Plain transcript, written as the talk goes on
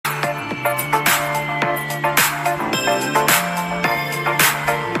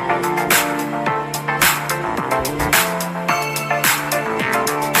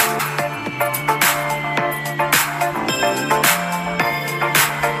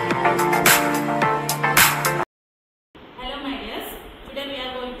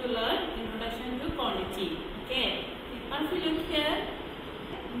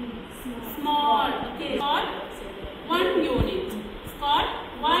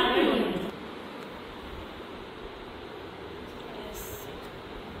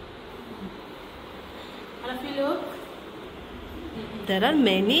There are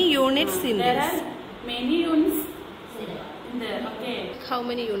many units in there this. There are many units in there. Okay. How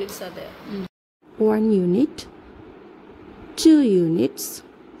many units are there? 1 unit, 2 units,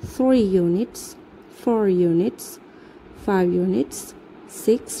 3 units, 4 units, 5 units,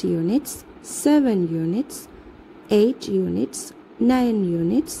 6 units, 7 units, 8 units, 9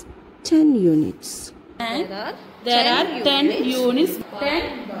 units, 10 units. And there are 10 units.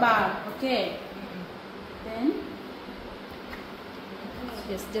 10 bar. Okay. Then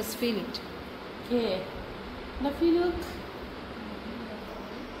Yes, just feel it. okay. Now you look.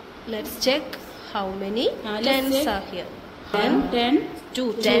 Let's check how many Let's tens check. are here. 10,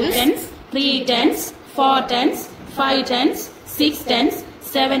 2 2 tens, tens, 3 tens, 4 tens, 5 tens, 6 tens,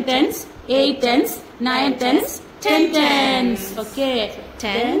 7 tens, 8 tens, 9 tens, 10 tens. Okay.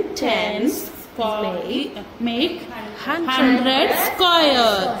 10 tens make 100 100 square.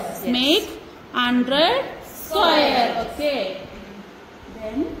 Yes. Make 100 square. Okay.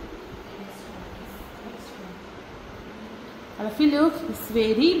 Then if you look, it's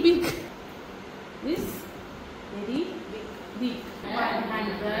very big. This very big.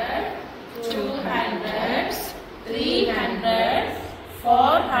 100, 200, 300,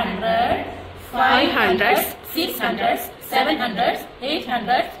 400, 500, 600, 700,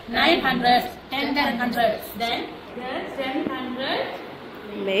 800, 900, 1000. Then there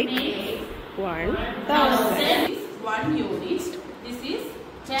 1000 make 1000. 1 unit. This is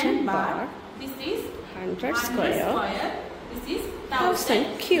 10 bar. This is 100 square. This is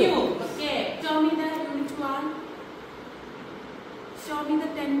 1000 cube. Okay. Show me the unit 1. Show me the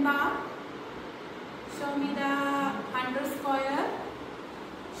 10 bar. Show me the 100 square.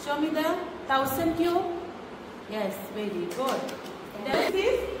 Show me the 1000 cube. Yes, very good. This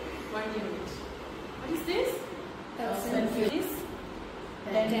is 1 unit. What is this? 1000 cube. This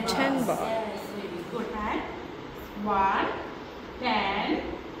 10 bar. Yes, very good. And 1, 10,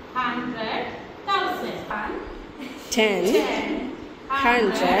 100, 1000. 10,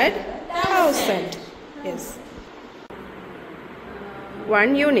 100, 1000. Yes.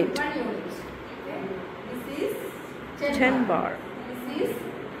 1 unit. 1 unit. Okay. This is 10 bar. This is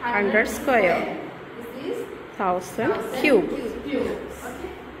 100 square. This is 1000 cube. Okay.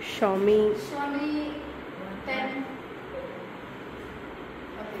 Show me. Show me 10.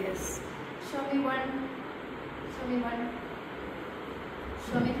 Okay. Yes. Show me 1. Show me 1.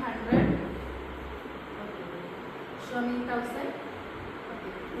 Show me 100. Show me 1000.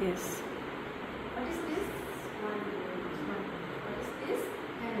 Okay. Yes. What is this? 1. What is this?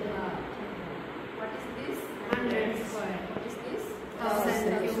 10 bar. What is this? 100 square. What is this?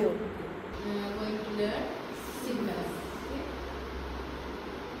 1000 cube. We are going to learn symbols. Okay.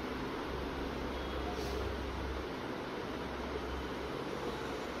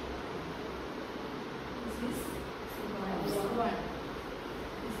 This is 1.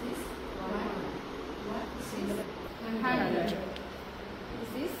 This is 1. What is 100?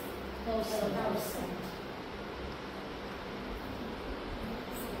 This is 1000.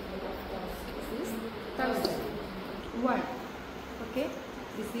 This is 1000. 1. Okay.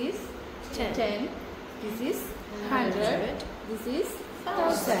 This is 10. This is 100. This is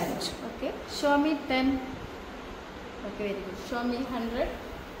 1000. Okay. Show me 10. Okay, very good. Show me 100.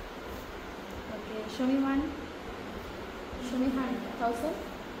 Okay. Show me 1. Show me 1000.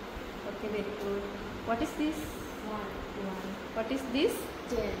 Okay, very good. What is this? 1. What is this?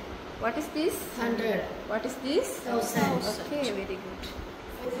 10. What is this? 100. What is this? 1000. Okay, very good.